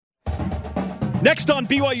Next on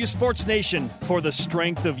BYU Sports Nation, for the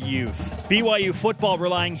strength of youth. BYU football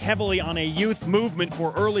relying heavily on a youth movement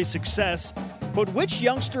for early success. But which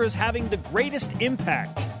youngster is having the greatest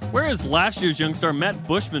impact? Where has last year's young star Matt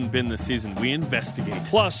Bushman been this season? We investigate.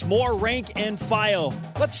 Plus, more rank and file.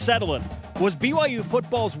 Let's settle it. Was BYU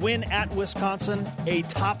football's win at Wisconsin a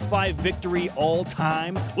top 5 victory all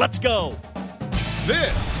time? Let's go.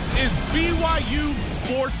 This is BYU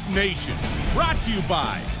Sports Nation, brought to you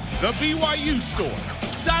by The BYU Store,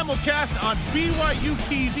 simulcast on BYU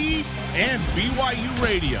TV and BYU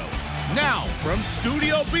Radio. Now, from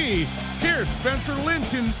Studio B, here's Spencer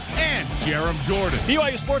Linton and Jerem Jordan.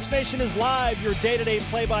 BYU Sports Nation is live, your day-to-day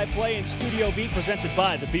play-by-play in Studio B, presented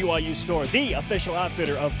by The BYU Store, the official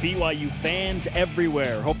outfitter of BYU fans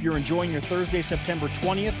everywhere. Hope you're enjoying your Thursday, September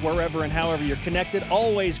 20th, wherever and however you're connected.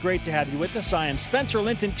 Always great to have you with us. I am Spencer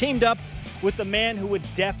Linton, teamed up with the man who would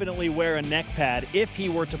definitely wear a neck pad if he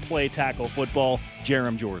were to play tackle football,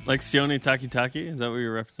 Jerem Jordan. Like Sione Takitaki? Is that what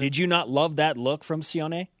you're referencing? Did you not love that look from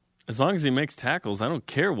Sione? As long as he makes tackles, I don't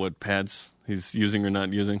care what pads he's using or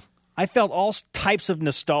not using. I felt all types of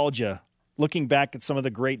nostalgia looking back at some of the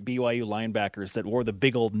great BYU linebackers that wore the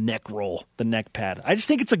big old neck roll, the neck pad. I just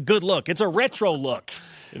think it's a good look. It's a retro look.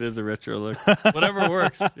 It is a retro look. Whatever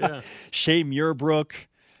works, yeah. Shea Muirbrook.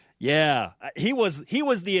 Yeah, he was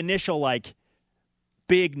the initial like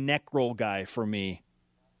big neck roll guy for me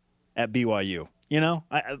at BYU. You know,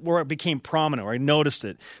 where it became prominent, where I noticed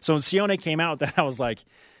it. So when Sione came out, that I was like,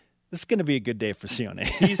 this is going to be a good day for Sione.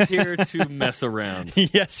 He's here to mess around.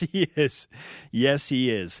 Yes, he is. Yes, he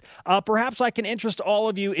is. Perhaps I can interest all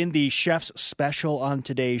of you in the chef's special on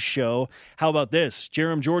today's show. How about this?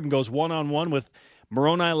 Jerem Jordan goes one-on-one with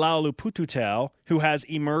Moroni Laulu-Pututau, who has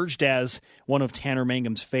emerged as one of Tanner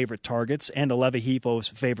Mangum's favorite targets and Aleva Hipo's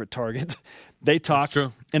favorite target. They talk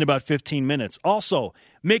in about 15 minutes. Also,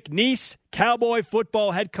 McNeese Cowboy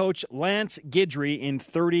football head coach Lance Guidry in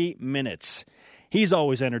 30 minutes. He's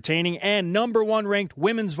always entertaining. And number 1 ranked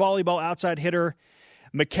women's volleyball outside hitter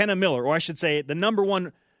McKenna Miller, or I should say the number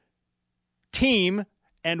 1 team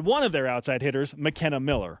and one of their outside hitters, McKenna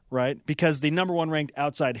Miller, right? Because the number 1 ranked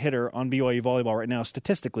outside hitter on BYU volleyball right now,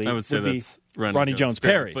 statistically, I would say be that's Ronnie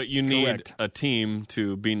Jones-Perry. But you need a team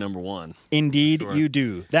to be number 1. Indeed, you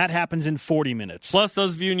do. That happens in 40 minutes. Plus,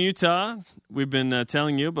 those of you in Utah, we've been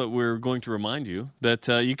telling you, but we're going to remind you that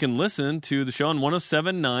you can listen to the show on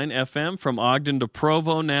 107.9 FM from Ogden to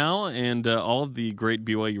Provo now, and all of the great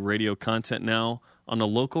BYU radio content now on a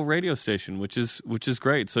local radio station, which is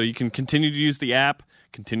great. So you can continue to use the app,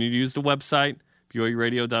 continue to use the website,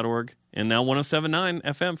 BYURadio.org, and now 107.9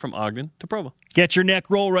 FM from Ogden to Provo. Get your neck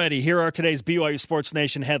roll ready. Here are today's BYU Sports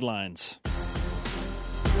Nation headlines.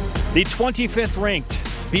 The 25th ranked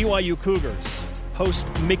BYU Cougars host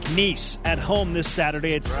McNeese at home this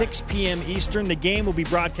Saturday at 6 p.m. Eastern. The game will be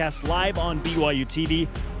broadcast live on BYU TV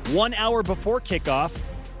 1 hour before kickoff.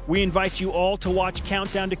 We invite you all to watch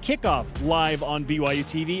Countdown to Kickoff live on BYU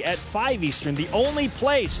TV at 5 Eastern, the only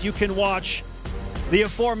place you can watch the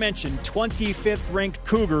aforementioned 25th-ranked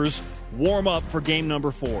Cougars warm up for game number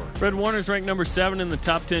 4. Fred Warner's ranked number 7 in the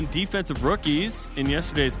top 10 defensive rookies in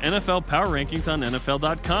yesterday's NFL Power Rankings on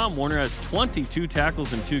NFL.com. Warner has 22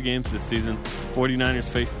 tackles in 2 games this season. 49ers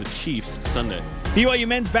face the Chiefs Sunday. BYU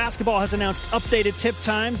men's basketball has announced updated tip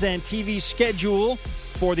times and TV schedule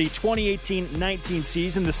for the 2018-19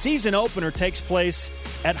 season. The season opener takes place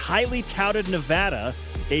at highly touted Nevada,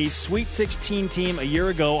 a Sweet 16 team a year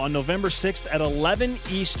ago, on November 6th at 11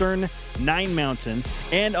 Eastern, 9 Mountain.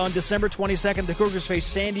 And on December 22nd, the Cougars face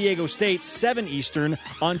San Diego State, 7 Eastern,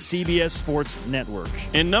 on CBS Sports Network.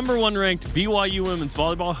 And number 1 ranked BYU women's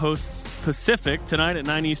volleyball hosts Pacific tonight at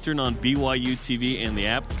 9 Eastern on BYU TV and the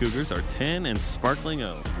app. The Cougars are 10 and sparkling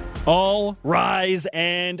 0. All rise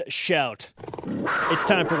and shout. It's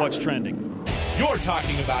time for What's Trending. You're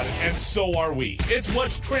talking about it, and so are we. It's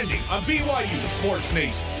What's Trending on BYU Sports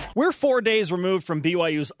Nation. We're 4 days removed from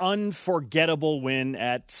BYU's unforgettable win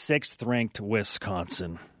at 6th-ranked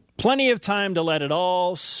Wisconsin. Plenty of time to let it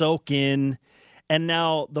all soak in, and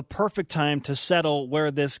now the perfect time to settle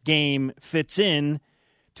where this game fits in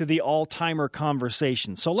to the all-timer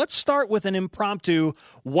conversation. So let's start with an impromptu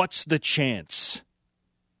What's the Chance?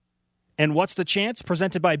 And What's the Chance?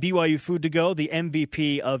 Presented by BYU Food to Go, the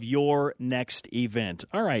MVP of your next event.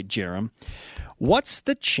 All right, Jerem. What's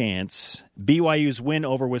the chance BYU's win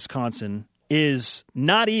over Wisconsin is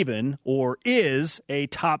not even or is a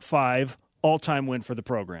top 5 all-time win for the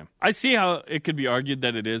program? I see how it could be argued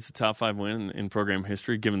that it is a top 5 win in program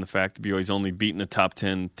history, given the fact that BYU's only beaten a top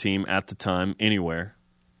 10 team at the time anywhere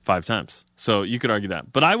 5 times. So you could argue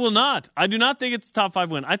that. But I will not. I do not think it's a top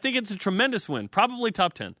 5 win. I think it's a tremendous win, probably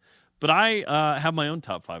top 10. but I have my own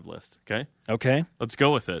top 5 list, okay? Okay. Let's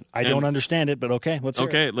go with it. I don't understand it, but okay. Let's hear it.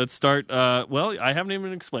 Okay, let's start. Well, I haven't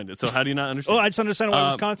even explained it, so how do you not understand? I just understand why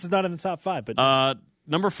Wisconsin's not in the top 5. But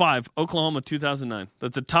number 5, Oklahoma, 2009.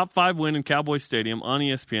 That's a top 5 win in Cowboy Stadium on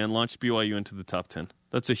ESPN, launched BYU into the top 10.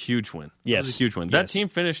 That's a huge win. Yes. That's a huge win. Yes. That team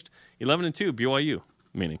finished 11-2, BYU,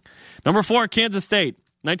 meaning. Number 4, Kansas State,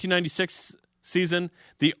 1996 season,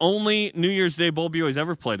 the only New Year's Day Bowl BYU's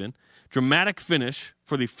ever played in. Dramatic finish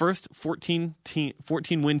for the first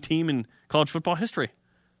 14-win team in college football history.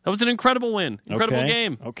 That was an incredible win. Incredible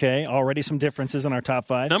game. Okay, already some differences in our top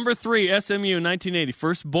 5. Number 3, SMU, 1980.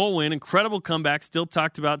 First bowl win. Incredible comeback. Still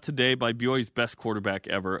talked about today by BYU's best quarterback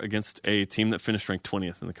ever against a team that finished ranked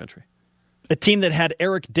 20th in the country. A team that had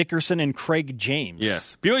Eric Dickerson and Craig James.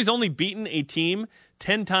 Yes. BYU's only beaten a team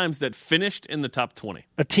 10 times that finished in the top 20.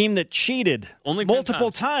 A team that cheated only multiple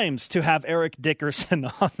times to have Eric Dickerson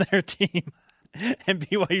on their team. And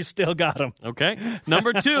BYU still got him. Okay.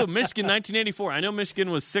 Number 2, Michigan, 1984. I know Michigan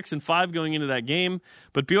was 6-5 going into that game,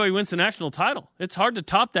 but BYU wins the national title. It's hard to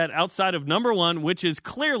top that outside of number 1, which is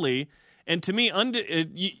clearly, and to me,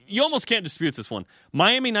 you almost can't dispute this one.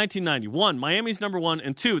 Miami, 1990. 1, Miami's number 1,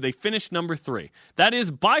 and 2, they finished number 3. That is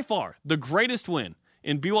by far the greatest win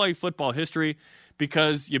in BYU football history,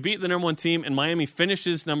 because you beat the number 1 team and Miami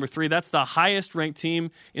finishes number 3. That's the highest ranked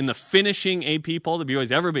team in the finishing AP poll that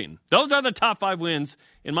BYU's ever beaten. Those are the top 5 wins,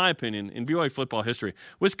 in my opinion, in BYU football history.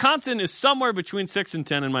 Wisconsin is somewhere between 6 and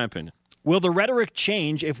 10, in my opinion. Will the rhetoric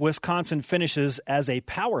change if Wisconsin finishes as a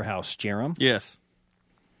powerhouse, Jerem? Yes.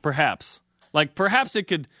 Perhaps. Perhaps it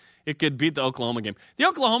could beat the Oklahoma game. The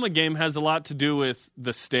Oklahoma game has a lot to do with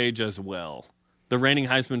the stage as well. The reigning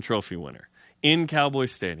Heisman Trophy winner in Cowboy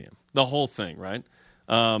Stadium. The whole thing, right?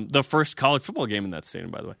 The first college football game in that stadium,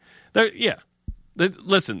 by the way.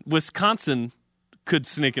 Listen, Wisconsin could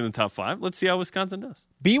sneak in the top 5. Let's see how Wisconsin does.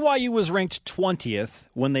 BYU was ranked 20th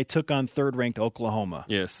when they took on third-ranked Oklahoma.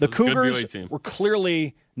 Yes, the Cougars were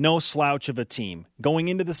clearly no slouch of a team. Going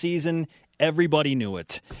into the season, everybody knew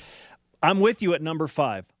it. I'm with you at number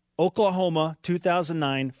 5. Oklahoma,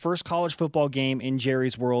 2009, first college football game in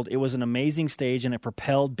Jerry's World. It was an amazing stage, and it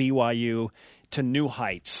propelled BYU to new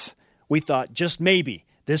heights. We thought just maybe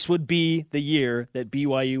this would be the year that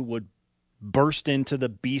BYU would burst into the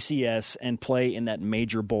BCS and play in that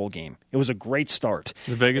major bowl game. It was a great start.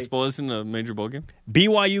 The Vegas Bowl isn't a major bowl game?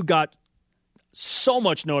 BYU got so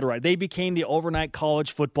much notoriety. They became the overnight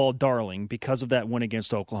college football darling because of that win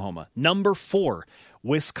against Oklahoma. Number 4,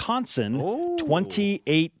 Wisconsin,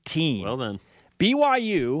 2018. Well then.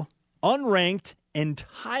 BYU, unranked,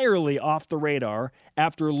 entirely off the radar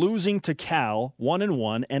after losing to Cal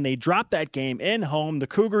 1-1, and they dropped that game in home. The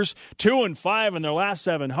Cougars 2-5 in their last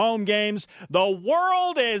 7 home games. The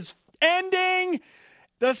world is ending.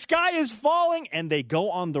 The sky is falling, and they go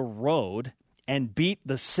on the road and beat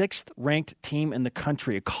the 6th-ranked team in the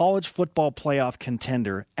country, a college football playoff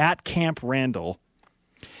contender, at Camp Randall,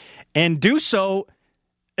 and do so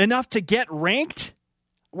enough to get ranked.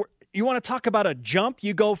 You want to talk about a jump?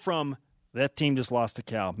 You go from that team just lost to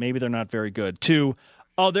Cal, maybe they're not very good, to,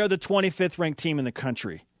 they're the 25th-ranked team in the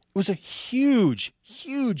country. It was a huge,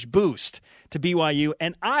 huge boost to BYU,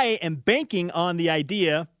 and I am banking on the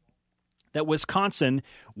idea that Wisconsin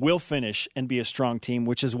will finish and be a strong team,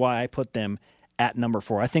 which is why I put them at number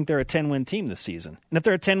 4. I think they're a 10-win team this season. And if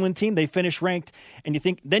they're a 10-win team, they finish ranked, and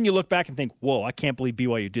then you look back and think, whoa, I can't believe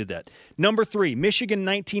BYU did that. Number 3, Michigan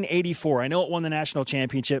 1984. I know it won the national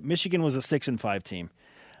championship. Michigan was a 6-5 team.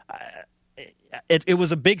 It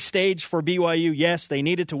was a big stage for BYU. Yes, they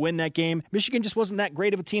needed to win that game. Michigan just wasn't that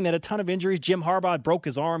great of a team. They had a ton of injuries. Jim Harbaugh broke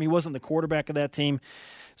his arm. He wasn't the quarterback of that team.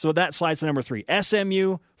 So that slides to number 3.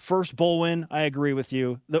 SMU, first bowl win. I agree with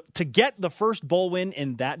you. To get the first bowl win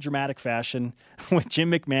in that dramatic fashion with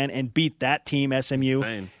Jim McMahon and beat that team, SMU,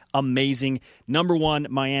 insane. Amazing. Number 1,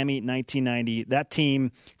 Miami, 1990. That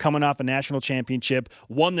team coming off a national championship,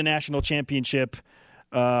 won the national championship,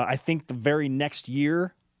 I think the very next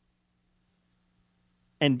year,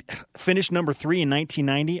 and finished number 3 in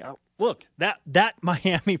 1990. Look, that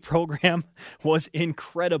Miami program was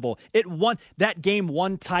incredible. That game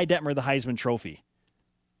won Ty Detmer the Heisman Trophy.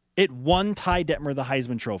 It won Ty Detmer the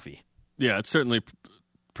Heisman Trophy. Yeah, it certainly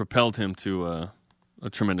propelled him to a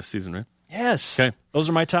tremendous season, right? Yes. Okay. Those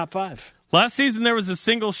are my top 5. Last season, there was a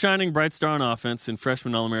single shining bright star on offense in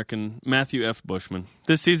freshman All-American Matthew F. Bushman.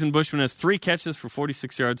 This season, Bushman has 3 catches for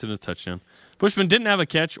 46 yards and a touchdown. Bushman didn't have a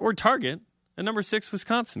catch or target at number 6,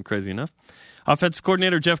 Wisconsin, crazy enough. Offensive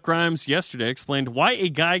coordinator Jeff Grimes yesterday explained why a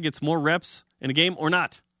guy gets more reps in a game or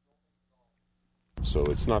not. So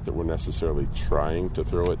it's not that we're necessarily trying to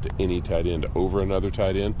throw it to any tight end over another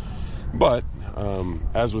tight end. But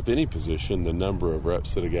as with any position, the number of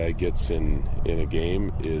reps that a guy gets in a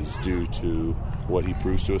game is due to what he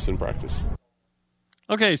proves to us in practice.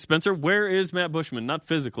 Okay, Spencer, where is Matt Bushman? Not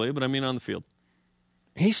physically, but I mean on the field.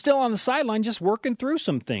 He's still on the sideline just working through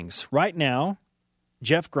some things. Right now,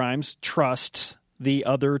 Jeff Grimes trusts the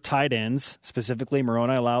other tight ends, specifically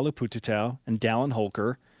Moroni Laulu-Pututau and Dallin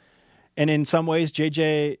Holker, and in some ways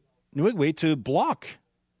JJ Nwigwe to block.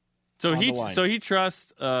 So he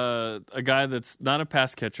trusts a guy that's not a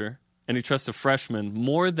pass catcher, and he trusts a freshman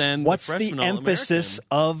more than what's the freshman the emphasis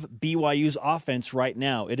of BYU's offense right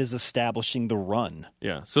now? It is establishing the run.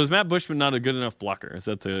 Yeah. So is Matt Bushman not a good enough blocker? Is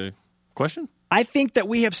that the question? I think that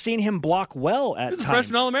we have seen him block well at times. He's a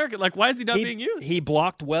freshman All-American. Like, why is he not being used? He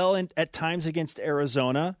blocked well at times against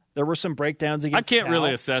Arizona. There were some breakdowns against I can't Cal.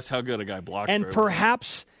 really assess how good a guy blocks. And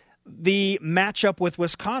perhaps the matchup with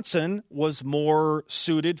Wisconsin was more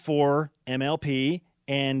suited for MLP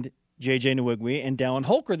and J.J. Nwigwe and Dallin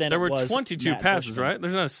Holker than there it was were 22 Matt passes, Bushman. right?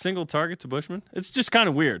 There's not a single target to Bushman. It's just kind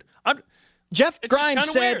of weird. Jeff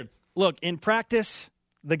Grimes said, weird. look, in practice,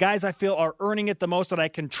 the guys I feel are earning it the most, that I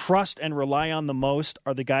can trust and rely on the most,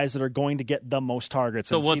 are the guys that are going to get the most targets.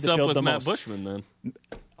 So and what's see the up field with the Matt most. Bushman then?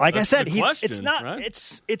 Like That's I said, the question, it's not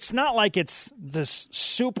right? it's not like it's this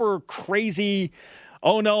super crazy.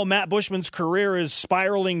 Oh no, Matt Bushman's career is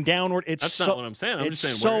spiraling downward. That's not what I'm saying. I'm just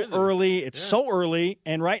saying, so where is it? early. It's so early,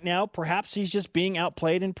 and right now, perhaps he's just being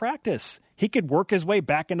outplayed in practice. He could work his way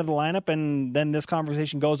back into the lineup, and then this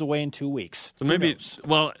conversation goes away in 2 weeks. So maybe,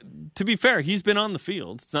 well, to be fair, he's been on the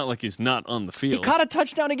field. It's not like he's not on the field. He caught a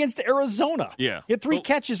touchdown against Arizona. Yeah. He had 3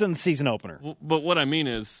 catches in the season opener. But what I mean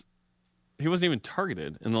is, he wasn't even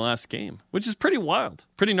targeted in the last game, which is pretty wild,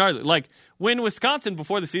 pretty gnarly. Like, when Wisconsin,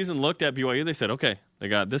 before the season, looked at BYU, they said, okay, they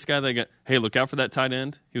got this guy. Hey, look out for that tight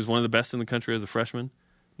end. He was one of the best in the country as a freshman,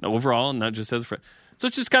 overall, not just as a freshman. So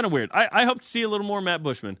it's just kind of weird. I hope to see a little more Matt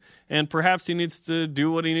Bushman, and perhaps he needs to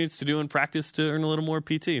do what he needs to do in practice to earn a little more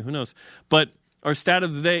PT. Who knows? But our stat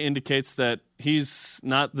of the day indicates that he's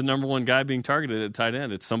not the number one guy being targeted at tight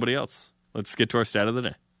end. It's somebody else. Let's get to our stat of the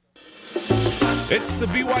day. It's the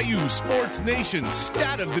BYU Sports Nation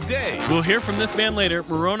stat of the day. We'll hear from this man later.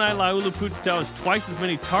 Moroni Laulu-Pututau has twice as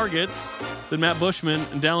many targets than Matt Bushman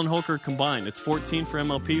and Dallin Holker combined. It's 14 for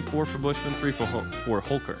MLP, 4 for Bushman, 3 for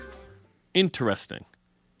Holker. Interesting.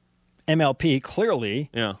 MLP, clearly.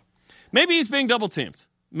 Yeah. Maybe he's being double teamed.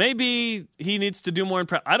 Maybe he needs to do more in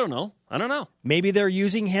practice. I don't know. Maybe they're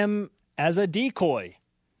using him as a decoy.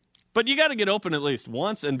 But you got to get open at least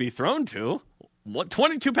once and be thrown to.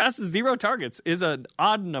 22 passes, 0 targets is an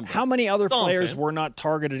odd number. How many other players were not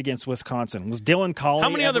targeted against Wisconsin? Was Dylan Colley? How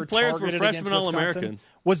many other players were targeted freshman against All-American?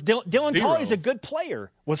 Was Dylan 0. Colley's a good player?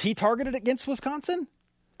 Was he targeted against Wisconsin?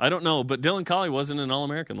 I don't know, but Dylan Colley wasn't an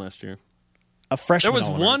All-American last year. A freshman There was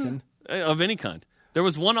All-American. one of any kind. There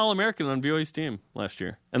was one All-American on BYU's team last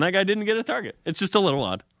year, and that guy didn't get a target. It's just a little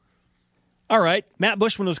odd. All right. Matt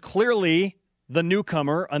Bushman was clearly the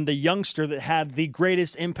newcomer and the youngster that had the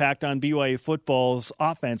greatest impact on BYU football's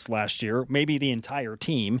offense last year, maybe the entire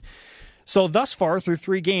team. So thus far, through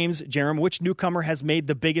 3 games, Jerem, which newcomer has made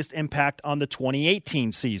the biggest impact on the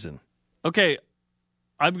 2018 season? Okay,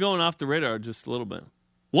 I'm going off the radar just a little bit.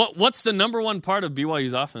 What's the number one part of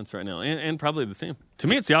BYU's offense right now, and probably the team? To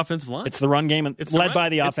me, it's the offensive line. It's the run game, and it's led by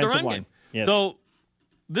the offensive line. Yes. So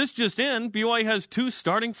this just in, BYU has 2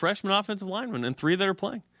 starting freshman offensive linemen and 3 that are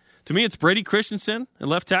playing. To me, it's Brady Christensen at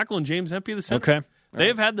left tackle and James Hempy the center. Okay.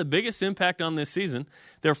 They've had the biggest impact on this season.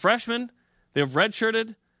 They're freshmen. They've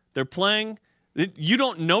redshirted. They're playing. You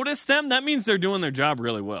don't notice them? That means they're doing their job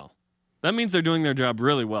really well.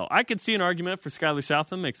 I could see an argument for Skylar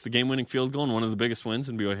Southam makes the game-winning field goal and one of the biggest wins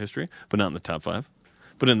in BYU history, but not in the top 5,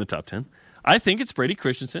 but in the top 10. I think it's Brady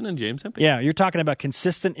Christensen and James Hempy. Yeah, you're talking about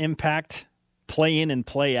consistent impact, play in and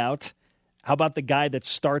play out. How about the guy that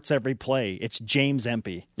starts every play? It's James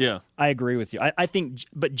Hempy. Yeah. I agree with you. I think,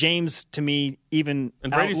 but James, to me, even...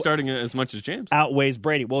 And Brady's starting as much as James. Outweighs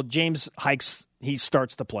Brady. Well, James he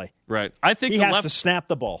starts the play. Right. I think he has to snap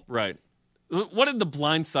the ball. Right. What did the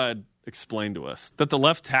blind side explain to us? That the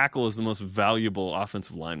left tackle is the most valuable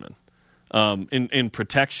offensive lineman in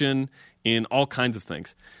protection, in all kinds of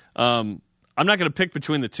things. I'm not going to pick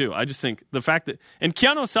between the two. I just think the fact that... And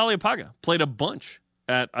Keanu Saliapaga played a bunch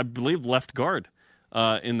at, I believe, left guard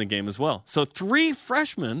in the game as well. So 3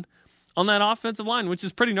 freshmen on that offensive line, which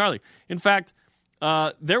is pretty gnarly. In fact,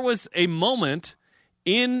 there was a moment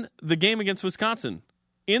in the game against Wisconsin,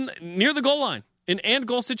 near the goal line, an and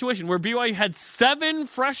goal situation where BYU had 7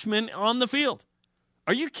 freshmen on the field.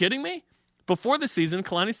 Are you kidding me? Before the season,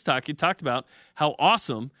 Kalani Sitake talked about how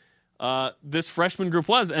awesome this freshman group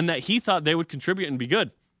was and that he thought they would contribute and be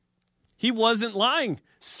good. He wasn't lying.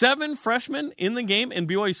 7 freshmen in the game, and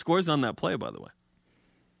BYU scores on that play, by the way.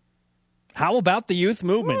 How about the youth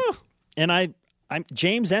movement? Woo. And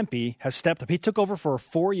James Empey has stepped up. He took over for a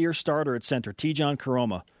 4-year starter at center, T-John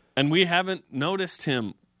Karoma. And we haven't noticed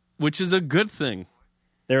him, which is a good thing.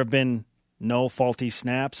 There have been no faulty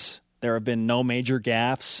snaps. There have been no major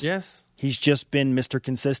gaffes. Yes. He's just been Mr.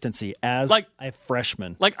 Consistency as a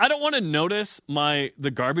freshman. I don't want to notice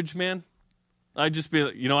the garbage man. I just be,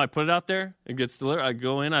 I put it out there. It gets delivered. I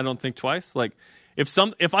go in. I don't think twice.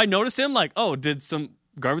 If I notice him, did some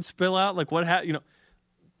garbage spill out? What happened?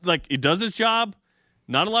 He does his job.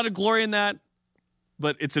 Not a lot of glory in that,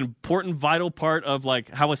 but it's an important, vital part of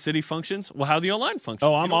how a city functions. Well, how the O-line functions.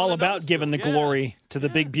 Oh, I'm all about giving the glory to the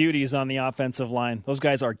big beauties on the offensive line. Those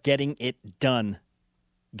guys are getting it done,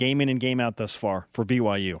 game in and game out thus far for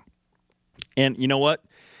BYU. And you know what?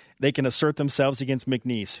 They can assert themselves against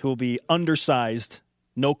McNeese, who will be undersized,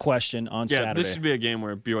 no question, on Saturday. This should be a game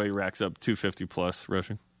where BYU racks up 250-plus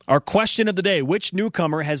rushing. Our question of the day, which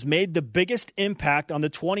newcomer has made the biggest impact on the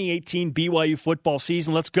 2018 BYU football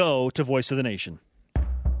season? Let's go to Voice of the Nation.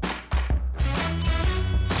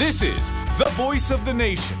 This is the Voice of the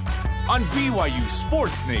Nation on BYU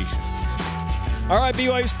Sports Nation. All right,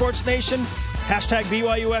 BYU Sports Nation, hashtag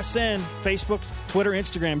BYUSN, Facebook, Twitter,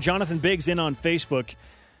 Instagram. Jonathan Biggs in on Facebook.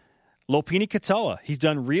 Lopini Katoa, he's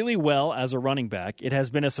done really well as a running back. It has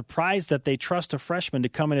been a surprise that they trust a freshman to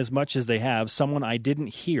come in as much as they have, someone I didn't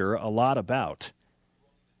hear a lot about.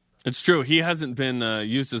 It's true. He hasn't been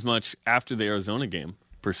used as much after the Arizona game,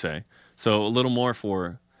 per se. So a little more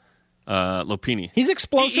for Lopini. He's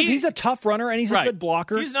explosive. He's a tough runner, and he's a good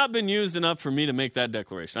blocker. He's not been used enough for me to make that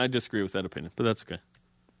declaration. I disagree with that opinion, but that's okay.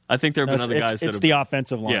 I think there have been other guys that have... It's the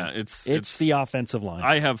offensive line. Yeah, it's the offensive line.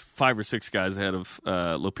 I have 5 or 6 guys ahead of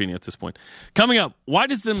Lopini at this point. Coming up, why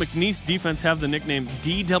does the McNeese defense have the nickname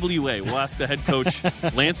DWA? We'll ask the head coach,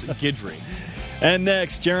 Lance Guidry. And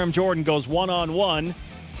next, Jerem Jordan goes one-on-one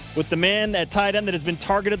with the man at tight end that has been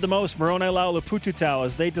targeted the most, Moroni Laulu-Pututau,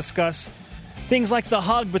 as they discuss things like the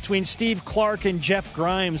hug between Steve Clark and Jeff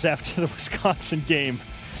Grimes after the Wisconsin game.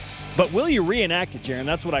 But will you reenact it, Jaron?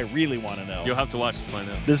 That's what I really want to know. You'll have to watch to find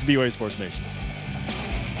out. This is BYU Sports Nation.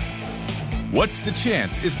 What's the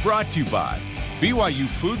Chance is brought to you by BYU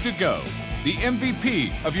Food to Go, the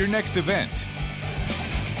MVP of your next event.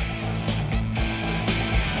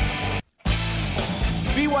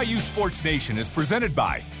 BYU Sports Nation is presented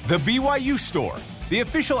by The BYU Store, the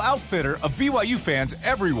official outfitter of BYU fans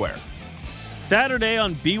everywhere. Saturday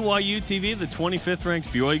on BYU TV, the 25th-ranked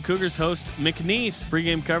BYU Cougars host McNeese.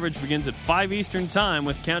 Pre-game coverage begins at 5 Eastern Time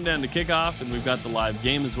with countdown to kickoff, and we've got the live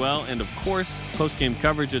game as well. And, of course, post-game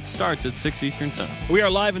coverage, it starts at 6 Eastern Time. We are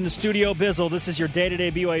live in the studio, Bizzle. This is your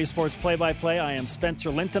day-to-day BYU Sports play-by-play. I am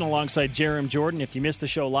Spencer Linton alongside Jerem Jordan. If you missed the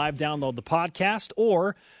show live, download the podcast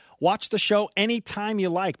or watch the show anytime you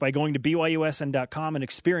like by going to BYUSN.com and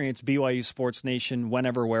experience BYU Sports Nation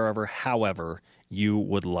whenever, wherever, however you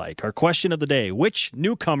would like. Our question of the day, which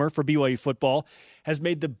newcomer for BYU football has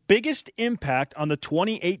made the biggest impact on the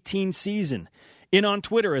 2018 season? In on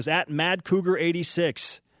Twitter is at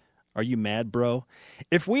MadCougar86. Are you mad, bro?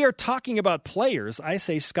 If we are talking about players, I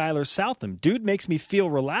say Skylar Southam. Dude makes me feel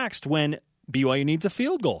relaxed when BYU needs a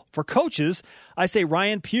field goal. For coaches, I say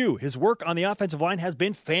Ryan Pugh. His work on the offensive line has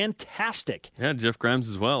been fantastic. Yeah, Jeff Grimes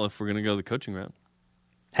as well, if we're going to go the coaching route.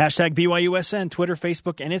 Hashtag BYUSN, Twitter,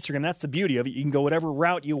 Facebook, and Instagram. That's the beauty of it. You can go whatever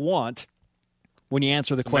route you want when you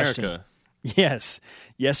answer the question. America. Yes,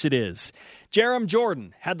 it is. Jerem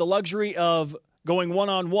Jordan had the luxury of going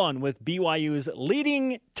one-on-one with BYU's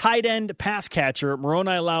leading tight end pass catcher, Moroni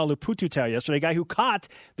Laulu-Pututau, yesterday, a guy who caught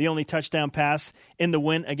the only touchdown pass in the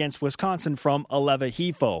win against Wisconsin from Aleva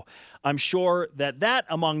Hifo. I'm sure that,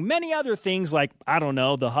 among many other things like,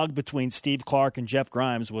 the hug between Steve Clark and Jeff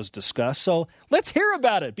Grimes was discussed. So let's hear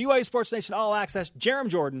about it. BYU Sports Nation All Access, Jerem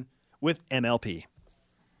Jordan with MLP.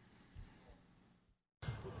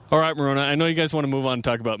 All right, Moroni, I know you guys want to move on and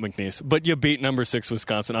talk about McNeese, but you beat number 6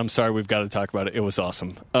 Wisconsin. I'm sorry, we've got to talk about it. It was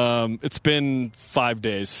awesome. It's been 5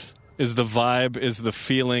 days. Is the vibe, is the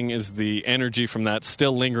feeling, is the energy from that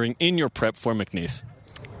still lingering in your prep for McNeese?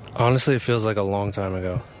 Honestly, it feels like a long time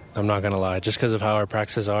ago. I'm not going to lie. Just because of how our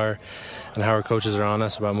practices are and how our coaches are on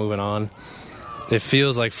us about moving on, it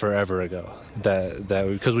feels like forever ago.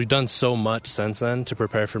 Because we've done so much since then to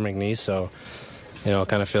prepare for McNeese, so it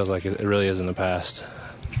kind of feels like it really is in the past.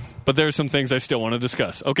 But there are some things I still want to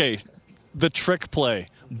discuss. Okay, the trick play,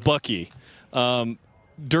 Bucky.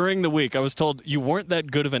 During the week, I was told you weren't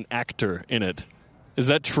that good of an actor in it. Is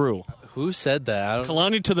that true? Who said that?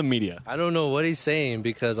 Kalani to the media. I don't know what he's saying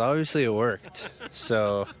because obviously it worked.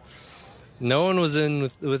 So, No one was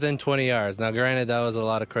within 20 yards. Now, granted, that was a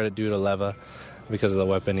lot of credit due to Leva because of the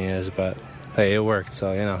weapon he is, but hey, it worked,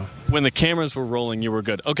 so, you know. When the cameras were rolling, you were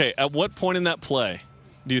good. Okay, at what point in that play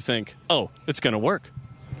do you think, oh, it's going to work?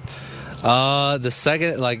 The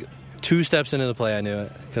second, 2 steps into the play, I knew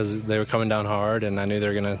it because they were coming down hard, and I knew they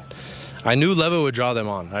were going to – I knew Leva would draw them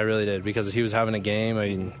on. I really did because he was having a game. I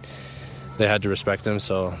mean, they had to respect him,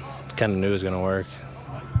 so kind of knew it was going to work.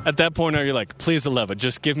 At that point, are you like, please, Leva,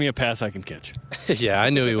 just give me a pass I can catch? Yeah, I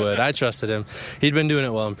knew he would. I trusted him. He'd been doing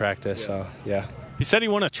it well in practice, so, yeah. He said he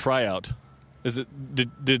won a tryout. Is it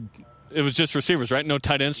did it was just receivers, right? No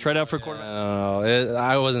tight ends tried out for quarterback? No,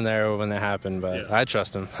 I wasn't there when that happened, but I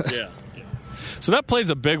trust him. Yeah. So that play's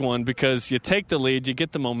a big one because you take the lead, you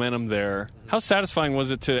get the momentum there. How satisfying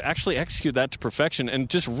was it to actually execute that to perfection and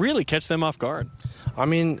just really catch them off guard? I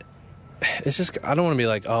mean, it's just, I don't want to be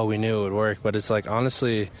like, oh, we knew it would work, but it's like,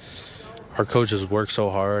 honestly, our coaches work so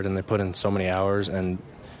hard and they put in so many hours and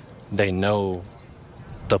they know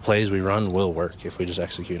the plays we run will work if we just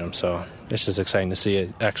execute them. So it's just exciting to see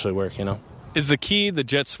it actually work, you know. Is the key the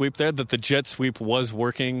jet sweep there, that the jet sweep was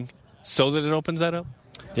working so that it opens that up?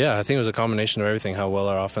 Yeah, I think it was a combination of everything, how well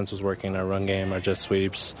our offense was working, our run game, our jet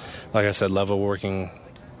sweeps. Like I said, Leva working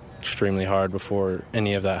extremely hard before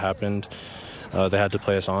any of that happened. They had to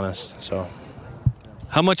play us honest. So,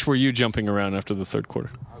 how much were you jumping around after the third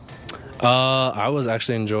quarter? I was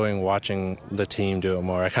actually enjoying watching the team do it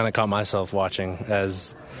more. I kind of caught myself watching,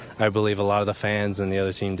 as I believe a lot of the fans and the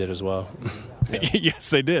other team did as well. Yeah.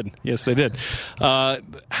 Yes, they did.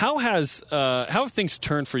 How have things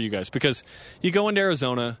turned for you guys? Because you go into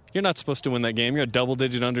Arizona, you're not supposed to win that game. You're a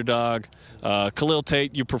double-digit underdog. Khalil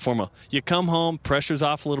Tate, you perform well. You come home, pressure's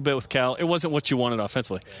off a little bit with Cal. It wasn't what you wanted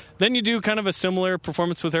offensively. Then you do kind of a similar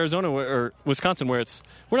performance with Arizona or Wisconsin, where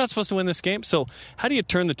we're not supposed to win this game. So how do you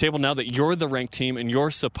turn the table now that you're the ranked team and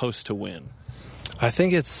you're supposed to win? I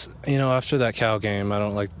think it's, after that Cal game, I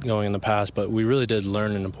don't like going in the past, but we really did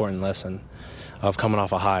learn an important lesson of coming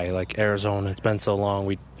off a high. Like Arizona, it's been so long,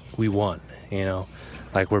 we won,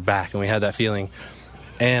 we're back, and we had that feeling.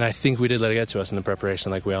 And I think we did let it get to us in the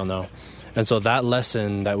preparation, like we all know. And so that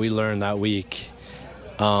lesson that we learned that week,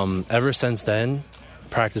 ever since then,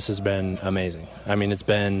 practice has been amazing. I mean, it's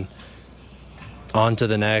been on to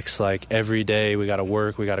the next, every day we got to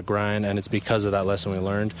work, we got to grind, and it's because of that lesson we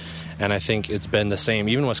learned. And I think it's been the same.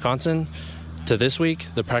 Even Wisconsin, to this week,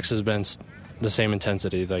 the practice has been the same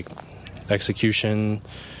intensity, execution,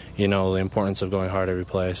 the importance of going hard every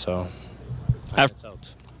play. So it's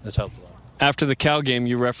helped. It's helped a lot. After the Cal game,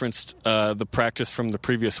 you referenced the practice from the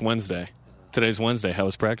previous Wednesday. Today's Wednesday. How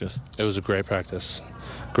was practice? It was a great practice.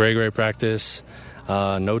 Great practice.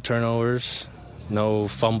 No turnovers, no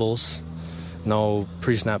fumbles, no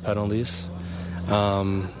pre-snap penalties.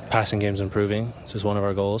 Passing game's improving. This is one of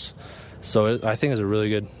our goals. So I think it's a really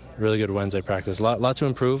good Wednesday practice. A lot to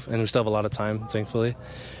improve, and we still have a lot of time, thankfully,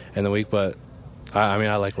 in the week. But I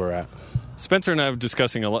like where we're at. Spencer and I have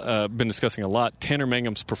been discussing a lot Tanner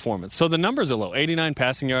Mangum's performance. So the numbers are low, 89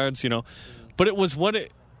 passing yards, but it was what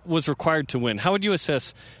it was required to win. How would you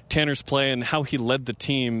assess Tanner's play and how he led the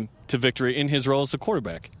team to victory in his role as a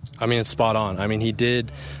quarterback? I mean, it's spot on. I mean, he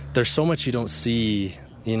did. There's so much you don't see.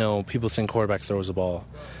 People think quarterback throws the ball.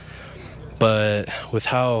 But with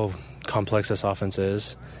how complex this offense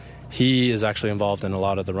is, he is actually involved in a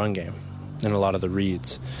lot of the run game and a lot of the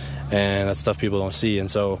reads. And that's stuff people don't see. And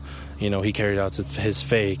so, he carried out his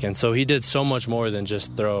fake. And so he did so much more than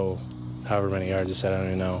just throw however many yards he said, I don't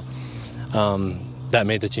even know. That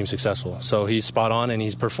made the team successful. So he's spot on, and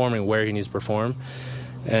he's performing where he needs to perform.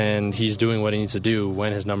 And he's doing what he needs to do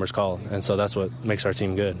when his number's called. And so that's what makes our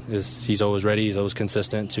team good, is he's always ready, he's always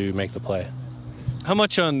consistent to make the play. How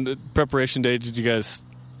much on preparation day did you guys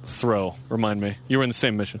throw? Remind me. You were in the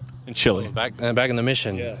same mission in Chile. Back in the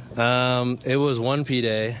mission. Yeah. It was 1 P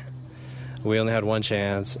day. We only had one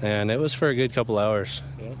chance, and it was for a good couple hours.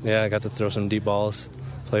 Yeah, I got to throw some deep balls,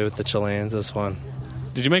 play with the Chileans. It was fun.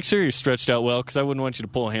 Did you make sure you stretched out well? Because I wouldn't want you to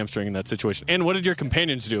pull a hamstring in that situation. And what did your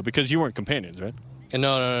companions do? Because you weren't companions, right?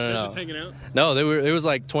 No. Just hanging out? No, it was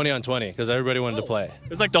 20 on 20 because everybody wanted to play. It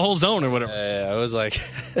was like the whole zone or whatever. Yeah, it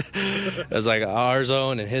was our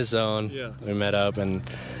zone and his zone. Yeah. We met up, and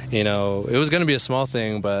it was going to be a small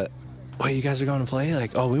thing, but wait, you guys are going to play?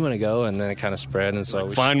 We want to go, and then it kind of spread, and so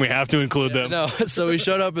we have to include them. No, so we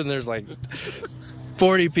showed up, and there's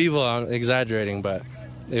 40 people. I'm exaggerating, but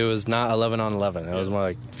it was not 11 on 11. It was more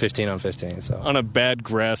like 15 on 15. So on a bad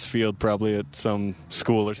grass field, probably at some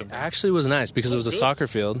school or something. It actually was nice because it was a soccer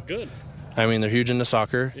field. Good. I mean, they're huge into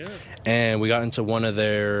soccer. Yeah. And we got into one of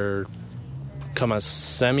their come as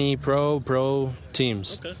semi-pro, pro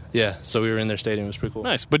teams. Okay. Yeah, so we were in their stadium. It was pretty cool.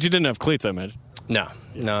 Nice. But you didn't have cleats, I imagine.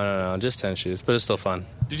 No, just tennis shoes, but it's still fun.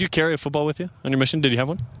 Did you carry a football with you on your mission? Did you have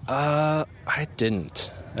one? I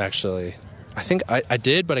didn't, actually. I think I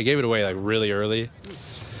did, but I gave it away like really early.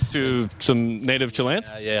 To some native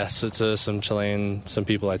Chileans? Yes, to some Chilean, some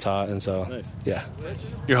people I taught, and so, Nice. Yeah.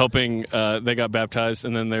 You're hoping they got baptized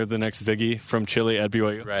and then they're the next Ziggy from Chile at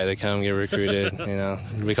BYU? Right, they come get recruited,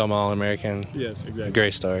 become All-American. Yes, exactly.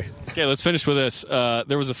 Great story. Okay, let's finish with this.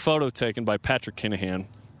 There was a photo taken by Patrick Kinahan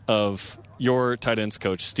of your tight ends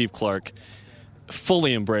coach, Steve Clark,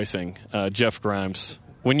 fully embracing Jeff Grimes.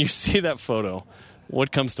 When you see that photo,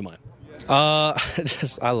 what comes to mind?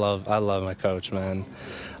 I love my coach, man.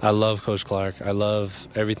 I love Coach Clark. I love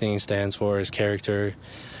everything he stands for, his character.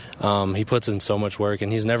 He puts in so much work,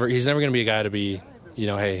 and he's never going to be a guy to be,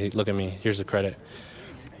 hey, look at me, here's the credit.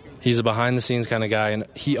 He's a behind-the-scenes kind of guy, and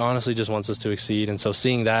he honestly just wants us to exceed. And so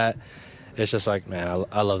seeing that, it's just like, man,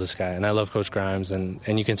 I love this guy, and I love Coach Grimes, and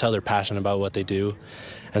you can tell they're passionate about what they do.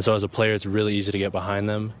 And so as a player, it's really easy to get behind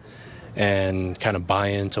them and kind of buy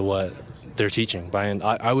into what they're teaching.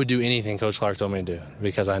 I would do anything Coach Clark told me to do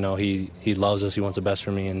because I know he loves us, he wants the best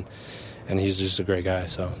for me, and he's just a great guy.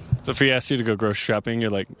 So if he asks you to go grocery shopping,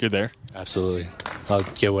 you're there? Absolutely. I'll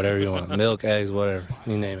get whatever you want. Milk, eggs, whatever.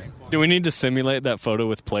 You name it. Do we need to simulate that photo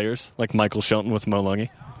with players, like Michael Shelton with Mo Lungi?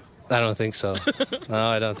 I don't think so. No,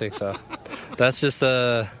 I don't think so. That's just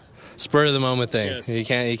a spur of the moment thing. Yes. You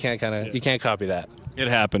can't copy that. It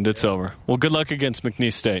happened. It's over. Well, good luck against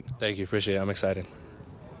McNeese State. Thank you. Appreciate it. I'm excited.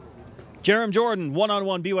 Jerem Jordan,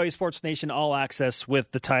 one-on-one BYU Sports Nation All Access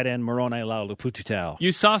with the tight end Moroni Laulu-Pututau.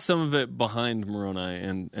 You saw some of it behind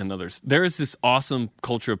Moroni and others. There is this awesome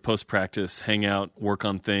culture of post-practice, hang out, work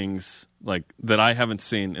on things like that I haven't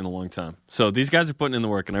seen in a long time. So these guys are putting in the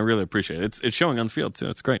work, and I really appreciate it. It's showing on the field, too.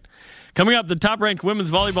 It's great. Coming up, the top-ranked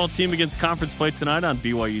women's volleyball team against conference play tonight on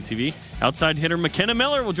BYU TV. Outside hitter McKenna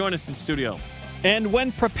Miller will join us in studio. And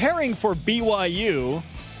when preparing for BYU,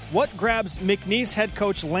 what grabs McNeese head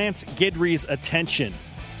coach Lance Guidry's attention?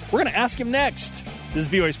 We're going to ask him next. This is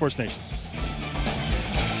BYU Sports Nation.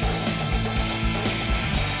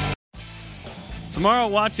 Tomorrow,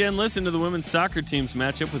 watch and listen to the women's soccer team's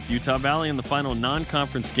matchup with Utah Valley in the final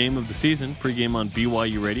non-conference game of the season. Pre-game on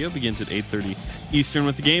BYU Radio begins at 8:30 Eastern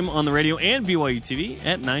with the game on the radio and BYU TV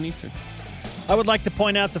at 9 Eastern. I would like to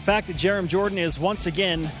point out the fact that Jerem Jordan is once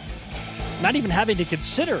again not even having to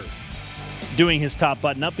consider doing his top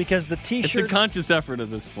button up because the T-shirt... It's a conscious effort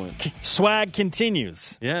at this point. Swag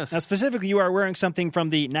continues. Yes. Now, specifically, you are wearing something from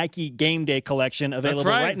the Nike Game Day collection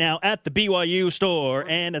available right now at the BYU store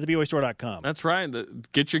and at the BYUstore.com. That's right.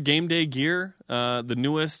 Get your game day gear, the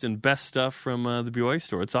newest and best stuff from the BYU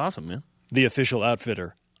store. It's awesome, man. The official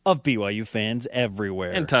outfitter of BYU fans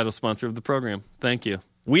everywhere. And title sponsor of the program. Thank you.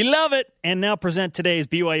 We love it. And now present today's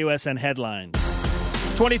BYUSN headlines.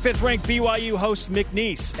 25th ranked BYU hosts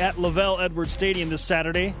McNeese at Lavelle Edwards Stadium this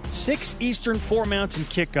Saturday. 6 Eastern, 4 Mountain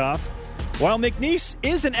kickoff. While McNeese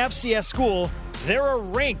is an FCS school, they're a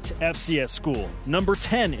ranked FCS school. Number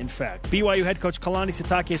 10, in fact. BYU head coach Kalani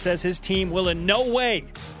Sitake says his team will in no way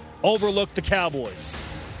overlook the Cowboys.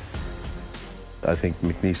 I think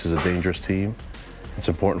McNeese is a dangerous team. It's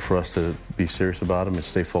important for us to be serious about them and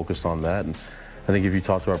stay focused on that. And I think if you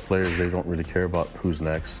talk to our players, they don't really care about who's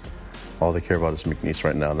next. All they care about is McNeese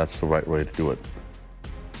right now, and that's the right way to do it.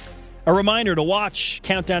 A reminder to watch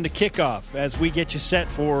Countdown to Kickoff as we get you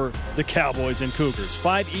set for the Cowboys and Cougars.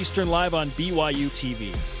 5 Eastern live on BYU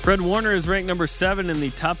TV. Fred Warner is ranked number 7 in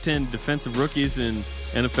the top 10 defensive rookies in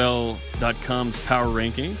NFL.com's power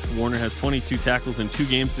rankings. Warner has 22 tackles in 2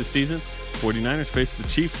 games this season. 49ers face the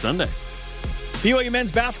Chiefs Sunday. BYU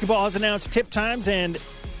men's basketball has announced tip times and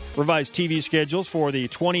revised TV schedules for the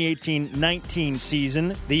 2018-19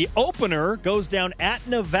 season. The opener goes down at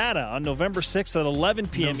Nevada on November 6th at 11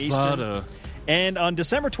 p.m. Eastern. And on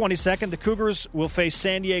December 22nd, the Cougars will face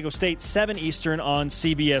San Diego State 7 Eastern on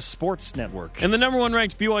CBS Sports Network. And the number 1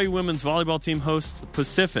 ranked BYU women's volleyball team hosts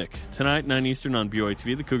Pacific tonight, 9 Eastern on BYU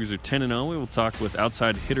TV. The Cougars are 10-0. We will talk with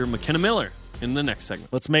outside hitter McKenna Miller in the next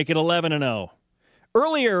segment. Let's make it 11-0.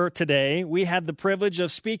 Earlier today, we had the privilege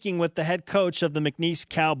of speaking with the head coach of the McNeese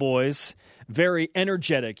Cowboys. Very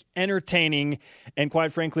energetic, entertaining, and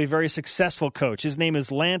quite frankly, very successful coach. His name is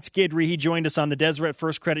Lance Guidry. He joined us on the Deseret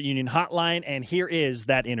First Credit Union hotline, and here is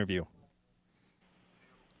that interview.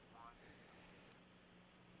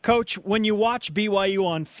 Coach, when you watch BYU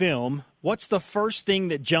on film, what's the first thing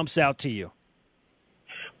that jumps out to you?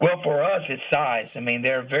 Well, for us, it's size. I mean,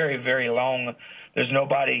 they're very, very long. There's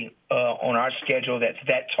nobody on our schedule that's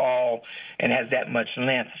that tall and has that much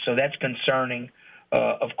length. So that's concerning.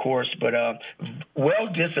 of course, but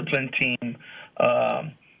well-disciplined team.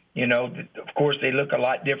 Of course, they look a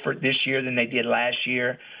lot different this year than they did last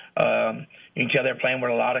year. You can tell they're playing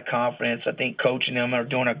with a lot of confidence. I think Coach and them are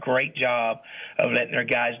doing a great job of letting their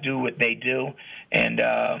guys do what they do, and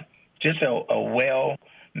just a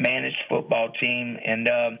well-managed football team. And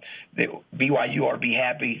the BYU ought to be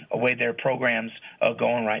happy the way their programs are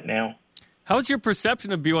going right now. How has your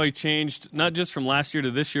perception of BYU changed, not just from last year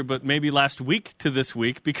to this year, but maybe last week to this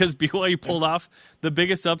week, because BYU pulled off the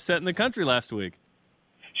biggest upset in the country last week?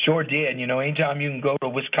 Sure did. Anytime you can go to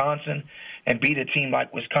Wisconsin and beat a team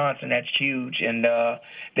like Wisconsin, that's huge. And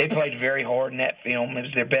they played very hard in that film. It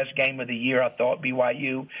was their best game of the year, I thought,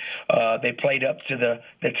 BYU. They played up to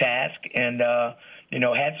the task, and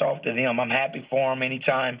hats off to them. I'm happy for them.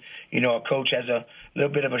 Anytime a coach has a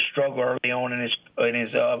little bit of a struggle early on in his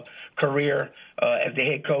career as the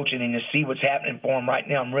head coach, and then to see what's happening for him right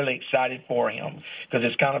now, I'm really excited for him, because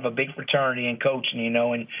it's kind of a big fraternity in coaching,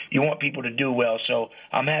 and you want people to do well. So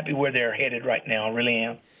I'm happy where they're headed right now. I really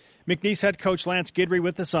am. McNeese head coach Lance Guidry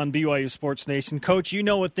with us on BYU Sports Nation. Coach, you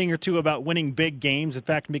know a thing or two about winning big games. In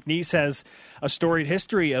fact, McNeese has a storied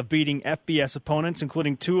history of beating FBS opponents,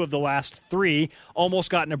 including 2 of the last 3.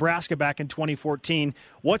 Almost got Nebraska back in 2014.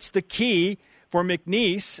 What's the key for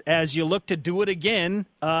McNeese as you look to do it again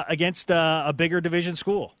against a bigger division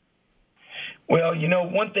school? Well,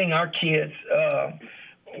 one thing our kids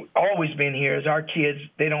always been here is our kids,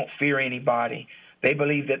 they don't fear anybody. They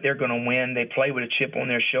believe that they're going to win. They play with a chip on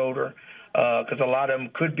their shoulder because a lot of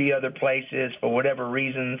them could be other places for whatever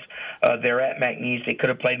reasons. They're at McNeese. They could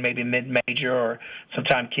have played maybe mid-major, or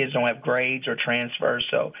sometimes kids don't have grades or transfers.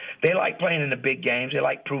 So they like playing in the big games. They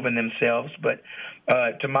like proving themselves. But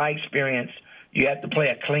to my experience, you have to play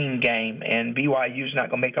a clean game, and BYU's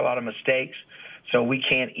not going to make a lot of mistakes, so we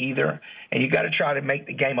can't either. And you got to try to make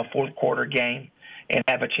the game a fourth-quarter game and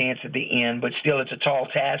have a chance at the end. But still, it's a tall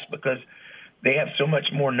task because they have so much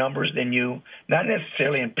more numbers than you, not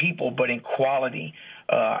necessarily in people, but in quality.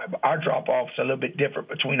 Our drop-off's a little bit different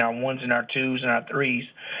between our 1s and our 2s and our 3s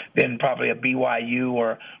than probably a BYU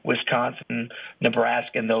or Wisconsin,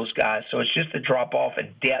 Nebraska, and those guys. So it's just a drop-off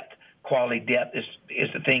in depth. Quality depth is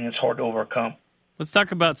the thing that's hard to overcome. Let's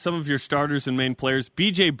talk about some of your starters and main players.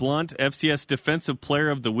 B.J. Blunt, FCS Defensive Player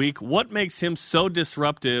of the Week. What makes him so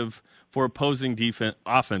disruptive for opposing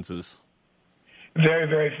offenses? Very,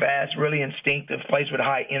 very fast, really instinctive, plays with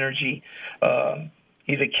high energy.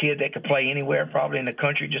 He's a kid that could play anywhere probably in the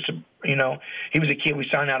country. He was a kid we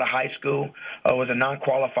signed out of high school, was a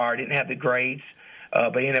non-qualifier, didn't have the grades,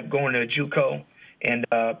 but he ended up going to a JUCO and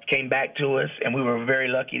came back to us, and we were very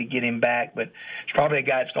lucky to get him back. But he's probably a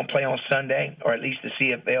guy that's going to play on Sunday, or at least the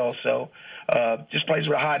CFL. So just plays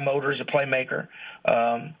with a high motor, he's a playmaker.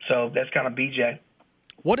 So that's kind of BJ.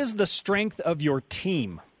 What is the strength of your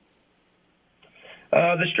team?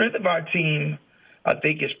 The strength of our team, I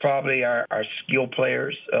think, is probably our skill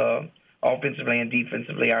players, offensively and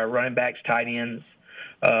defensively, our running backs, tight ends,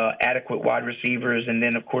 adequate wide receivers, and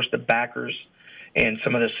then, of course, the backers and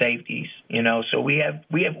some of the safeties. So we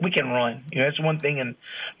can run. That's one thing in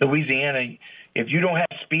Louisiana. If you don't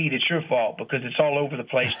have speed, it's your fault, because it's all over the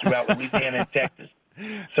place throughout Louisiana and Texas.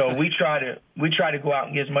 So we try to go out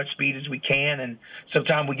and get as much speed as we can, and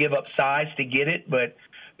sometimes we give up size to get it, but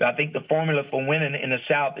I think the formula for winning in the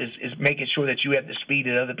South is making sure that you have the speed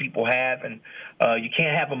that other people have, and you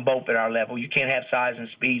can't have them both at our level. You can't have size and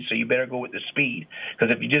speed, so you better go with the speed,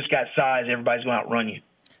 because if you just got size, everybody's going to outrun you.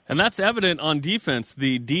 And that's evident on defense,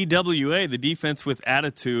 the DWA, the defense with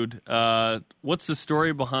attitude. What's the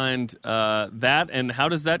story behind that, and how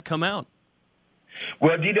does that come out?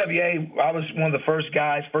 Well, DWA, I was one of the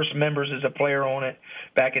first members as a player on it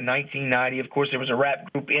back in 1990. Of course, there was a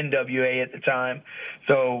rap group, NWA, at the time.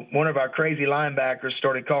 So one of our crazy linebackers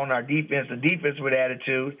started calling our defense the defense with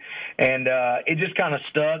attitude, and it just kind of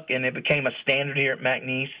stuck, and it became a standard here at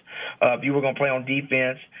McNeese. If you were going to play on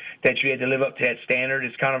defense, that you had to live up to that standard.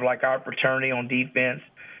 It's kind of like our fraternity on defense,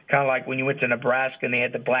 kind of like when you went to Nebraska and they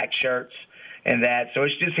had the black shirts and that. So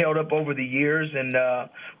it's just held up over the years, and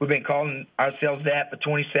we've been calling ourselves that for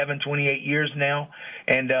 27, 28 years now.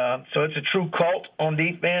 And so it's a true cult on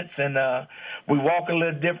defense, and we walk a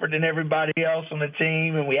little different than everybody else on the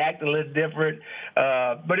team, and we act a little different.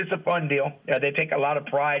 But it's a fun deal. They take a lot of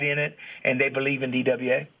pride in it, and they believe in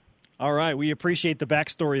DWA. All right, we appreciate the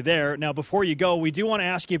backstory there. Now, before you go, we do want to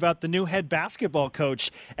ask you about the new head basketball coach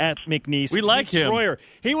at McNeese. We like him. Schroyer.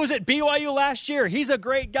 He was at BYU last year. He's a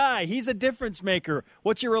great guy. He's a difference maker.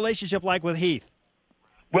 What's your relationship like with Heath?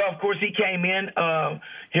 Well, of course, he came in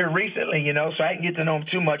here recently, so I didn't get to know him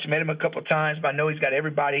too much. Met him a couple of times, but I know he's got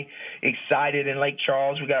everybody excited in Lake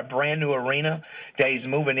Charles. We got a brand-new arena that he's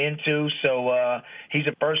moving into, so he's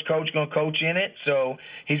the first coach going to coach in it. So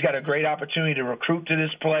he's got a great opportunity to recruit to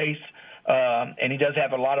this place, and he does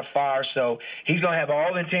have a lot of fire. So he's going to have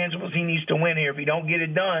all the intangibles he needs to win here. If he don't get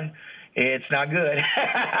it done, it's not good.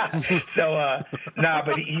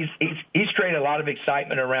 But he's created a lot of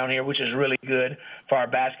excitement around here, which is really good for our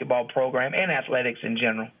basketball program and athletics in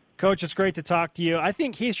general. Coach, it's great to talk to you. I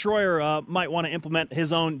think Heath Schroyer might want to implement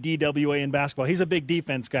his own DWA in basketball. He's a big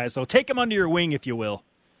defense guy, so take him under your wing, if you will.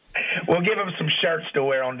 We'll give him some shirts to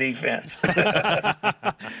wear on defense.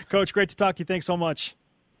 Coach, great to talk to you. Thanks so much.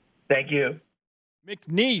 Thank you.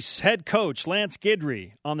 McNeese head coach Lance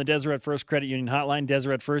Guidry on the Deseret First Credit Union Hotline.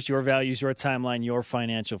 Deseret First, your values, your timeline, your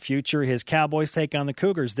financial future. His Cowboys take on the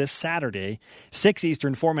Cougars this Saturday, 6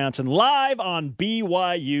 Eastern, 4 Mountain, live on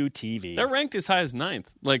BYU TV. They're ranked as high as 9th.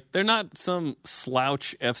 They're not some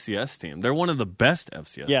slouch FCS team. They're one of the best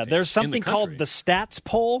FCS teams. There's something in the called the stats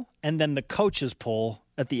poll and then the coaches poll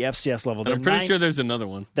at the FCS level. I'm pretty sure there's another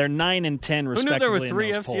one. They're 9 and 10 respectively. Who knew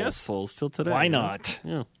there were 3 FCS polls till today? Why not?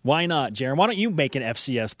 Yeah. Why not, Jaron? Why don't you make an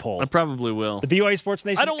FCS poll? I probably will. The BYU Sports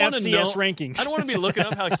Nation FCS know, rankings. I don't want to be looking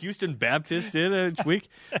up how Houston Baptist did each week.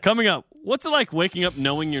 Coming up, what's it like waking up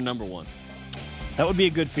knowing you're number 1? That would be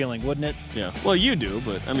a good feeling, wouldn't it? Yeah. Well, you do,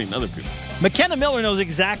 but other people. McKenna Miller knows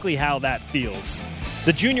exactly how that feels.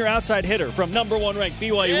 The junior outside hitter from number 1 ranked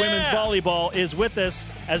BYU women's volleyball is with us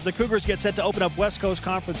as the Cougars get set to open up West Coast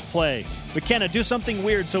Conference play. McKenna, do something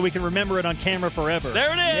weird so we can remember it on camera forever.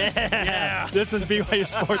 There it is. Yeah. This is BYU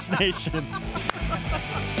Sports Nation.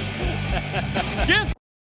 Yeah.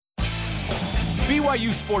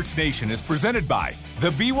 BYU Sports Nation is presented by The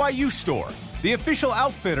BYU Store, the official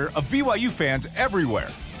outfitter of BYU fans everywhere.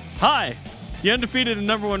 Hi. The undefeated and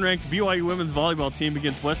number 1 ranked BYU women's volleyball team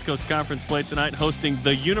begins West Coast Conference play tonight, hosting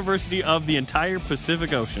the University of the entire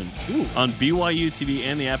Pacific Ocean on BYU TV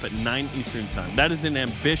and the app at 9 Eastern Time. That is an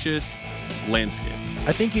ambitious landscape.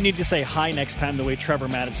 I think you need to say hi next time the way Trevor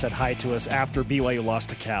Maddich said hi to us after BYU lost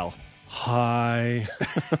to Cal. Hi.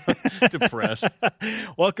 Depressed.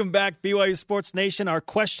 Welcome back, BYU Sports Nation. Our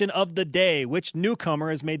question of the day: which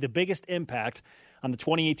newcomer has made the biggest impact on the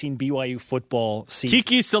 2018 BYU football season?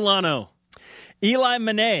 Kiki Solano. Eli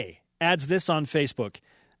Monet adds this on Facebook.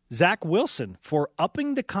 Zach Wilson for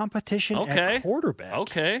upping the competition at quarterback.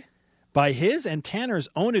 Okay. By his and Tanner's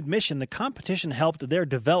own admission, the competition helped their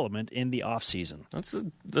development in the offseason.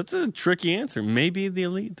 That's a tricky answer. Maybe the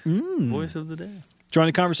elite voice of the day. Join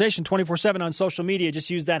the conversation 24/7 on social media. Just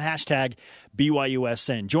use that hashtag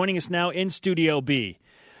BYUSN. Joining us now in Studio B,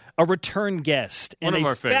 a return guest and one of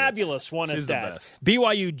our fabulous one She's at that. Best.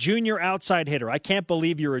 BYU junior outside hitter. I can't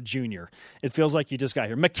believe you're a junior. It feels like you just got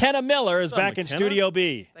here. McKenna Miller is back in Studio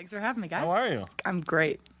B. Thanks for having me, guys. How are you? I'm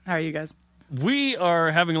great. How are you guys? We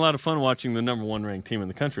are having a lot of fun watching the number 1 ranked team in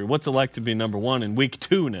the country. What's it like to be number 1 in week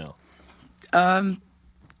 2 now?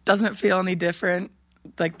 Doesn't feel any different.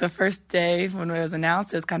 Like the first day when it was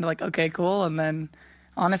announced, it was kind of like, okay, cool. And then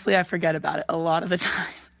honestly, I forget about it a lot of the time.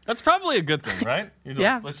 That's probably a good thing, right?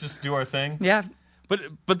 Yeah. Let's just do our thing. Yeah.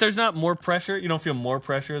 But there's not more pressure? You don't feel more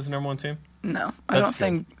pressure as the number 1 team? No. I don't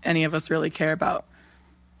think any of us really care about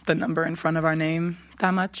the number in front of our name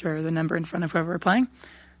that much or the number in front of whoever we're playing.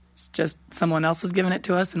 It's just someone else has given it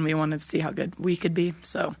to us, and we want to see how good we could be.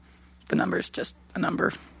 So the number is just a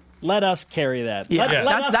number. Let us carry that. Yeah,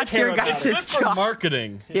 let us that's care your about guys' it. It's good for job.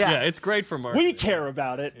 marketing. Yeah. It's great for marketing. We care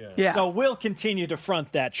about it. Yeah. So we'll continue to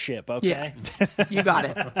front that ship, okay? Yeah. You got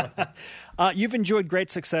it. You've enjoyed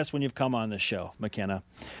great success when you've come on this show, McKenna.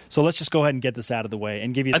 So let's just go ahead and get this out of the way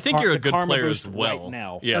and give you I think you're a good karma player boost as well. right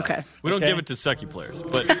now. Yeah. Okay. We don't Okay. give it to sucky players,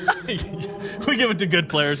 but we give it to good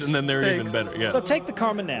players, and then they're even Thanks. better. Yeah. So take the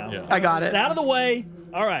karma now. Yeah. I got It's it. out of the way.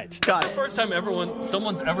 All right. Got it. First time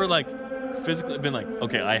someone's ever physically been like,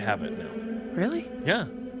 okay, I have it now. Really? Yeah.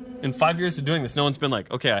 In 5 years of doing this, no one's been like,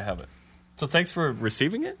 okay, I have it. So thanks for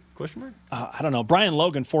receiving it? Question mark? I don't know. Brian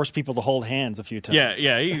Logan forced people to hold hands a few times.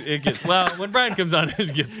 Yeah. It gets when Brian comes on,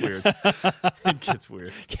 it gets weird. It gets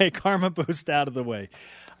weird. Okay, karma boost out of the way.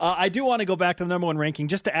 I do want to go back to the number 1 ranking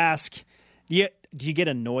just to ask, do you get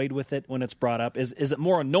annoyed with it when it's brought up? Is it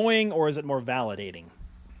more annoying or is it more validating?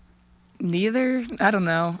 Neither. I don't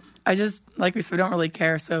know. I just, like we said, we don't really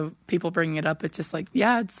care. So people bringing it up, it's just like,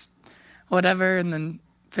 yeah, it's whatever. And then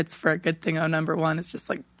if it's for a good thing on number 1, it's just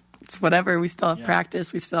like, it's whatever. We still have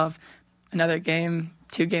practice. We still have another game,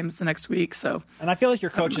 2 games the next week. So, and I feel like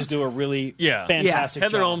your coaches do a really fantastic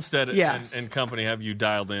Heather job. Olmstead and company have you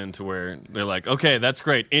dialed in to where they're like, okay, that's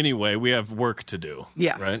great. Anyway, we have work to do.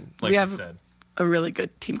 Yeah. Right? Like we have you said. a really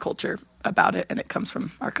good team culture about it, and it comes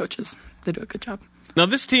from our coaches. They do a good job. Now,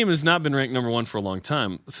 this team has not been ranked number one for a long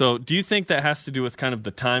time. So do you think that has to do with kind of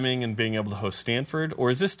the timing and being able to host Stanford? Or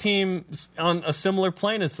is this team on a similar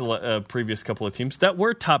plane as the previous couple of teams that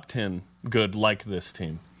were top 10 good like this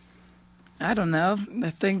team? I don't know.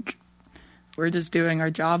 I think we're just doing our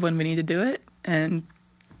job when we need to do it, and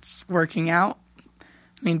it's working out.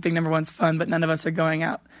 I mean, being number one's fun, but none of us are going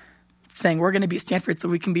out saying we're going to beat Stanford so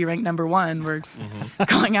we can be ranked number one. We're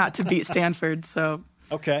going out to beat Stanford. So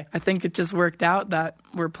okay, I think it just worked out that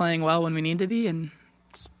we're playing well when we need to be, and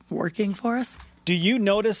it's working for us. Do you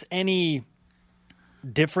notice any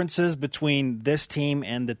differences between this team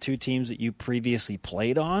and the two teams that you previously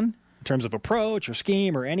played on in terms of approach or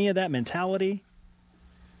scheme or any of that mentality?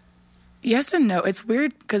 Yes and no. It's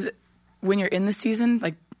weird because when you're in the season,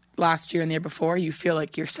 like last year and the year before, you feel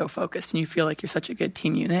like you're so focused and you feel like you're such a good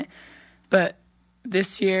team unit. But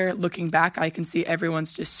this year, looking back, I can see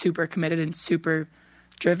everyone's just super committed and super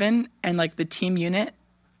driven. And like the team unit,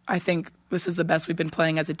 I think this is the best we've been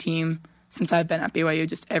playing as a team since I've been at BYU,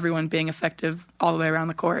 just everyone being effective all the way around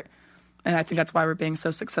the court. And I think that's why we're being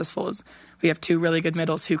so successful is we have two really good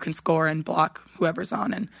middles who can score and block whoever's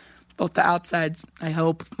on. And both the outsides, I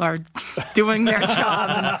hope, are doing their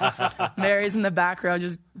job. And Mary's in the back row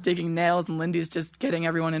just digging nails, and Lindy's just getting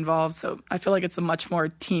everyone involved. So I feel like it's a much more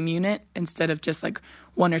team unit instead of just like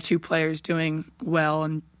one or two players doing well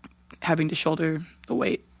and having to shoulder the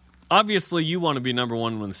weight. Obviously, you want to be number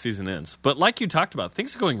one when the season ends. But like you talked about,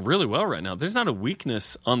 things are going really well right now. There's not a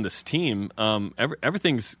weakness on this team.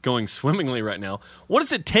 Everything's going swimmingly right now. What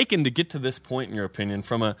has it taken to get to this point, in your opinion,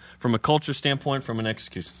 from a culture standpoint, from an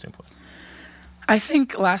execution standpoint? I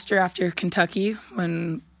think last year after Kentucky,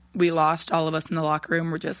 when we lost, all of us in the locker room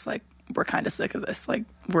were just like, we're kind of sick of this. Like,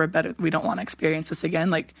 we don't want to experience this again.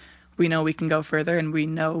 Like, we know we can go further, and we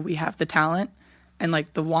know we have the talent and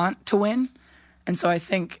like the want to win. And so I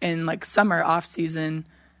think in like summer off season,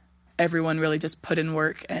 everyone really just put in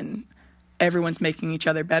work, and everyone's making each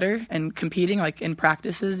other better and competing like in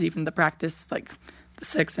practices, even the practice like the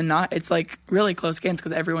 6 and not. It's like really close games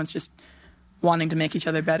because everyone's just wanting to make each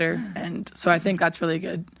other better. And so I think that's really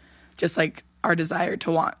good. Just like our desire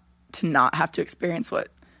to want to not have to experience what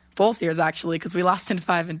both years actually, because we lost in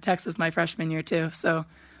 5 in Texas my freshman year too. So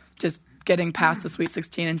just getting past the Sweet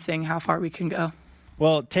 16 and seeing how far we can go.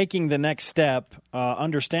 Well, taking the next step,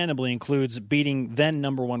 understandably, includes beating then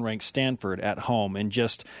number one ranked Stanford at home in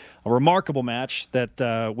just a remarkable match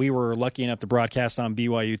that we were lucky enough to broadcast on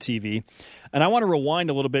BYU TV. And I want to rewind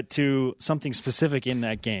a little bit to something specific in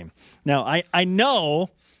that game. Now, I know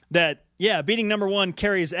that, beating number one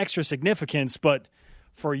carries extra significance, but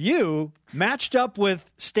for you, matched up with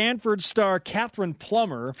Stanford star Catherine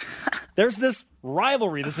Plummer, there's this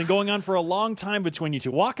rivalry that's been going on for a long time between you two.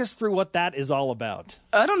 Walk us through what that is all about.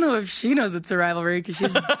 I don't know if she knows it's a rivalry because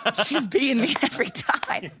she's beating me every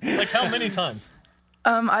time. Like how many times?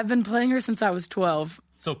 I've been playing her since I was 12.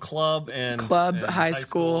 So club and high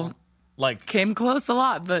school. Like came close a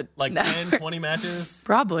lot, but like never. 10, 20 matches?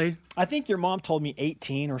 Probably. I think your mom told me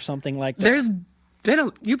 18 or something like that. There's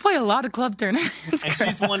been you play a lot of club tournaments. And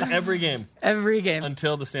she's won every game. Every game.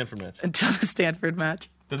 Until the Stanford match. Until the Stanford match.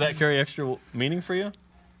 Did that carry extra meaning for you?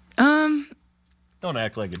 Don't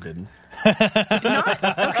act like it didn't.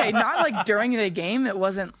 Not like during the game, it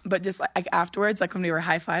wasn't, but just like afterwards, like when we were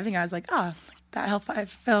high-fiving, I was like, that high five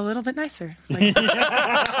felt a little bit nicer. Like,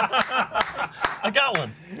 I got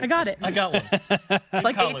one. I got it. I got one. It's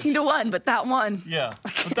like 18-1, but that one. Yeah,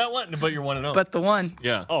 but that one. But you're 1-0. But the one.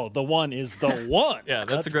 Yeah. Oh, the one is the one. Yeah,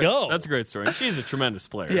 Let's go. That's a great story. She's a tremendous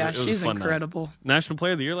player. Yeah, it was she's a fun incredible. Night. National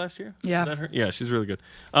Player of the Year last year? Yeah. Is that her? Yeah, she's really good.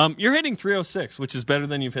 You're hitting .306, which is better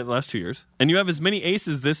than you've hit the last 2 years. And you have as many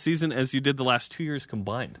aces this season as you did the last 2 years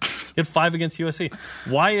combined. You had 5 against USC.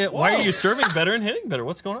 Why are you serving better and hitting better?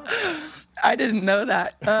 What's going on? I didn't know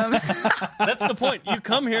that. That's the point. You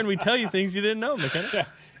come here and we tell you things you didn't know, McKenna. Yeah.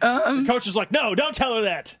 The coach is like, no, don't tell her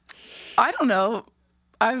that. I don't know.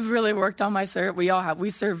 I've really worked on my serve. We all have. We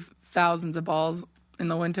serve thousands of balls in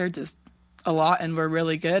the winter, just a lot, and we're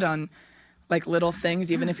really good on like little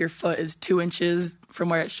things. Even if your foot is 2 inches from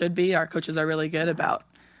where it should be, our coaches are really good about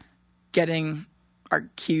getting our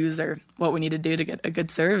cues or what we need to do to get a good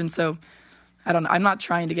serve. And so, I don't know. I'm not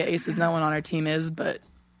trying to get aces. No one on our team is, but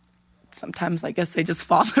sometimes I guess they just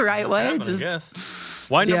fall the right way. I guess.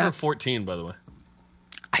 Why number 14, by the way?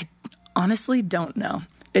 I honestly don't know.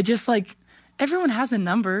 It just like everyone has a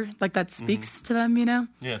number like that speaks to them, you know?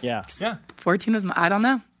 Yes. Yeah. 14 was I don't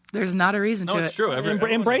know. There's not a reason to it. No, it's true.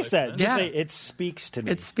 Embrace that. Just Yeah. say it speaks to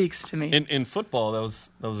me. It speaks to me. In football,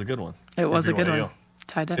 that was a good one. It was a good BYU. one.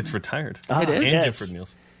 Ty Detmer. It's retired. It is? And Yes. Gifford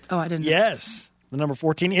Niels. Oh, I didn't know. Yes. The number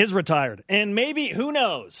 14 is retired. And maybe, who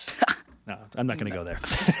knows? No, I'm not going to go there.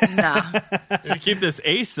 Nah. If you keep this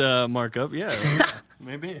ace mark up, yeah,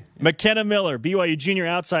 maybe. McKenna Miller, BYU junior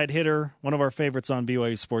outside hitter, one of our favorites on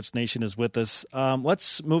BYU Sports Nation, is with us.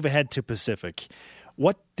 Let's move ahead to Pacific.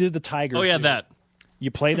 What did the Tigers do? That. You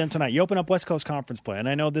play them tonight. You open up West Coast Conference play. And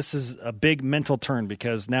I know this is a big mental turn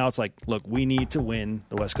because now it's like, look, we need to win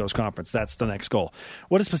the West Coast Conference. That's the next goal.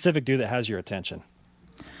 What does Pacific do that has your attention?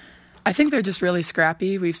 I think they're just really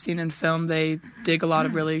scrappy. We've seen in film they dig a lot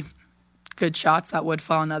of really good shots that would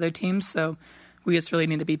fall on other teams. So we just really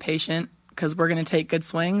need to be patient because we're going to take good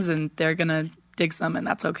swings and they're going to dig some, and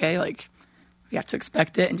that's okay. Like, we have to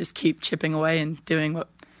expect it and just keep chipping away and doing what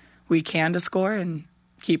we can to score and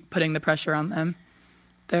keep putting the pressure on them.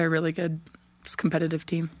 They're a really good, competitive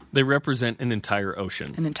team. They represent an entire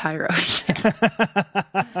ocean. An entire ocean.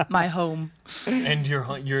 My home. And you're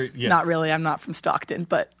yes. Not really. I'm not from Stockton,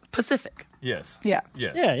 but Pacific. Yes. Yeah.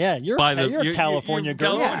 Yes. Yeah. You're a California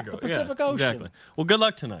girl. California The Pacific Ocean. Exactly. Well, good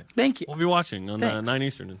luck tonight. Thank you. We'll be watching on 9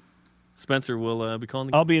 Eastern. Spencer will be calling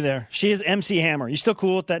the game. I'll be there. She is MC Hammer. You still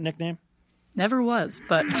cool with that nickname? Never was,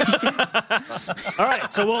 but all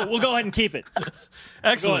right. So we'll go ahead and keep it.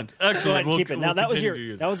 Excellent. Go ahead and keep it. Now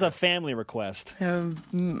we'll that was a family request. Yep.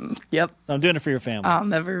 So I'm doing it for your family. I'll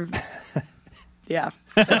never. Yeah.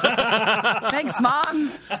 Thanks, Mom.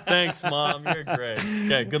 Thanks, Mom. You're great.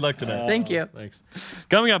 Okay, good luck tonight. Thank you. Thanks.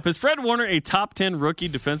 Coming up, is Fred Warner a top 10 rookie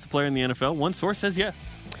defensive player in the NFL? One source says yes.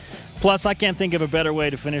 Plus, I can't think of a better way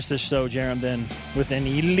to finish this show, Jerem, than with an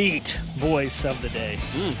elite voice of the day.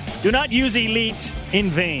 Do not use elite in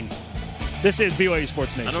vain. This is BYU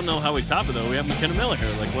Sports Nation. I don't know how we top it, though. We have McKenna Miller here.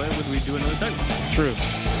 Like, why would we do another segment? True.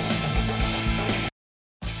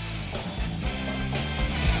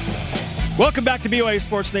 Welcome back to BYU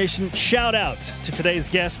Sports Nation. Shout out to today's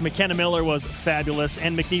guest. McKenna Miller was fabulous,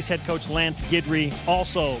 and McNeese head coach Lance Guidry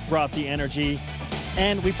also brought the energy.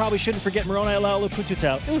 And we probably shouldn't forget Moroni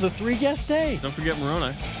Laulu-Pututau. It was a 3-guest day. Don't forget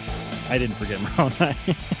Moroni. I didn't forget Moroni.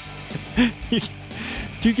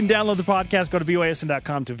 You can download the podcast. Go to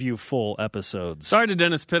BYSN.com to view full episodes. Sorry to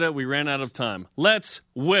Dennis Pitta. We ran out of time. Let's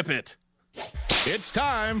whip it. It's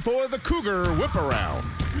time for the Cougar Whip Around.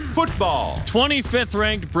 Football. 25th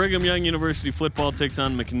ranked Brigham Young University football takes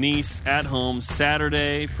on McNeese at home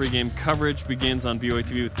Saturday. Pre-game coverage begins on BYU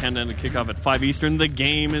TV with countdown to kickoff at 5 Eastern. The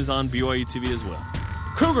game is on BYU TV as well.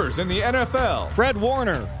 Cougars in the NFL. Fred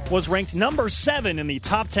Warner was ranked number 7 in the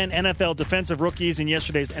top 10 NFL defensive rookies in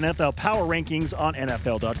yesterday's NFL Power Rankings on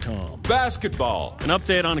NFL.com. Basketball. An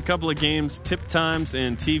update on a couple of games, tip times,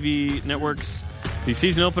 and TV networks. The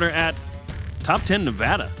season opener at Top 10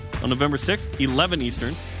 Nevada on November 6th, 11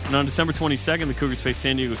 Eastern. And on December 22nd, the Cougars face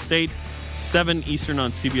San Diego State, 7 Eastern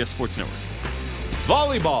on CBS Sports Network.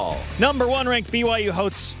 Volleyball. Number 1 ranked BYU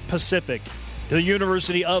hosts Pacific, the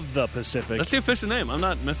University of the Pacific. That's the official name. I'm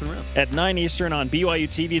not messing around. At 9 Eastern on BYU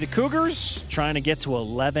TV, the Cougars trying to get to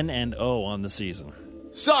 11-0 on the season.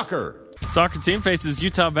 Soccer. Soccer team faces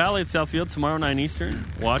Utah Valley at Southfield tomorrow, 9 Eastern.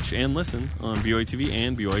 Watch and listen on BYU TV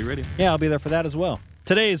and BYU Radio. Yeah, I'll be there for that as well.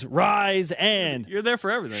 Today's Rise and You're there for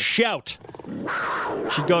everything. Shout.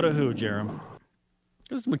 Should go to who, Jerem?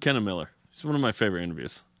 This is McKenna Miller. She's one of my favorite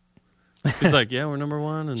interviews. She's like, yeah, we're number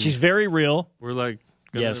 1. And she's very real. We're like,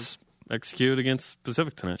 yes, execute against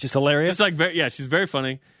Pacific tonight. She's hilarious. It's like, she's very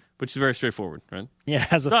funny, but she's very straightforward, right? Yeah,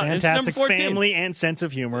 has a fantastic family and sense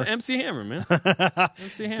of humor. MC Hammer, man.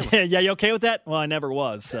 MC Hammer. Yeah, you okay with that? Well, I never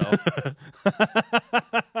was, so.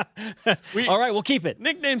 All right, we'll keep it.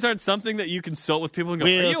 Nicknames aren't something that you consult with people and go, are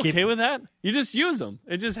you okay with that? You just use them.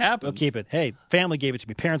 It just happens. We'll keep it. Hey, family gave it to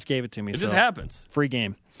me. Parents gave it to me. It just happens. Free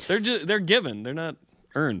game. They're given. They're not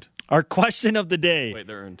earned. Our question of the day. Wait,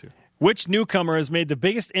 they're earned too. Which newcomer has made the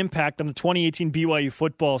biggest impact on the 2018 BYU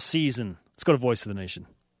football season? Let's go to Voice of the Nation.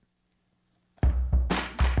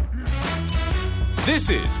 This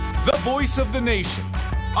is the Voice of the Nation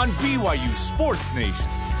on BYU Sports Nation.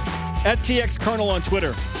 At TX Colonel on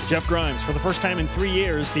Twitter, Jeff Grimes. For the first time in 3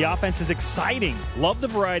 years, the offense is exciting. Love the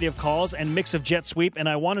variety of calls and mix of jet sweep, and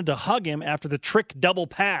I wanted to hug him after the trick double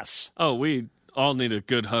pass. Oh, we all need a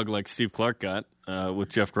good hug like Steve Clark got with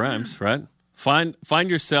Jeff Grimes, right? Find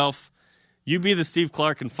yourself. You be the Steve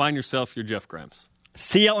Clark and find yourself your Jeff Grimes.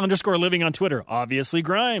 CL_living on Twitter. Obviously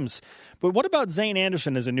Grimes. But what about Zane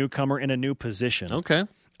Anderson as a newcomer in a new position? Okay.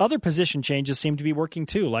 Other position changes seem to be working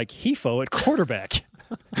too, like Hefo at quarterback.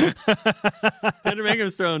 Tanner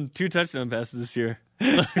Mangum's thrown 2 touchdown passes this year.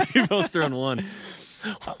 Hefo's thrown 1.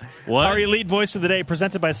 What? Our elite voice of the day,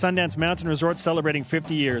 presented by Sundance Mountain Resort, celebrating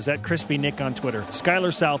 50 years. At Crispy Nick on Twitter.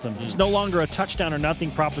 Skylar Southam. It's no longer a touchdown or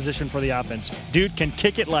nothing proposition for the offense. Dude can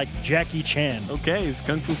kick it like Jackie Chan. Okay, he's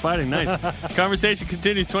kung fu fighting. Nice. Conversation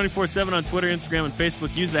continues 24/7 on Twitter, Instagram, and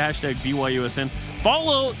Facebook. Use the hashtag BYUSN.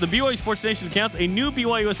 Follow the BYU Sports Nation accounts. A new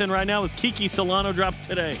BYUSN right now with Kiki Solano drops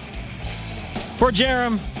today. For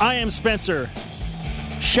Jerem, I am Spencer.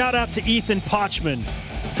 Shout out to Ethan Pochman.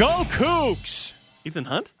 Go Cougs! Ethan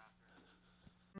Hunt?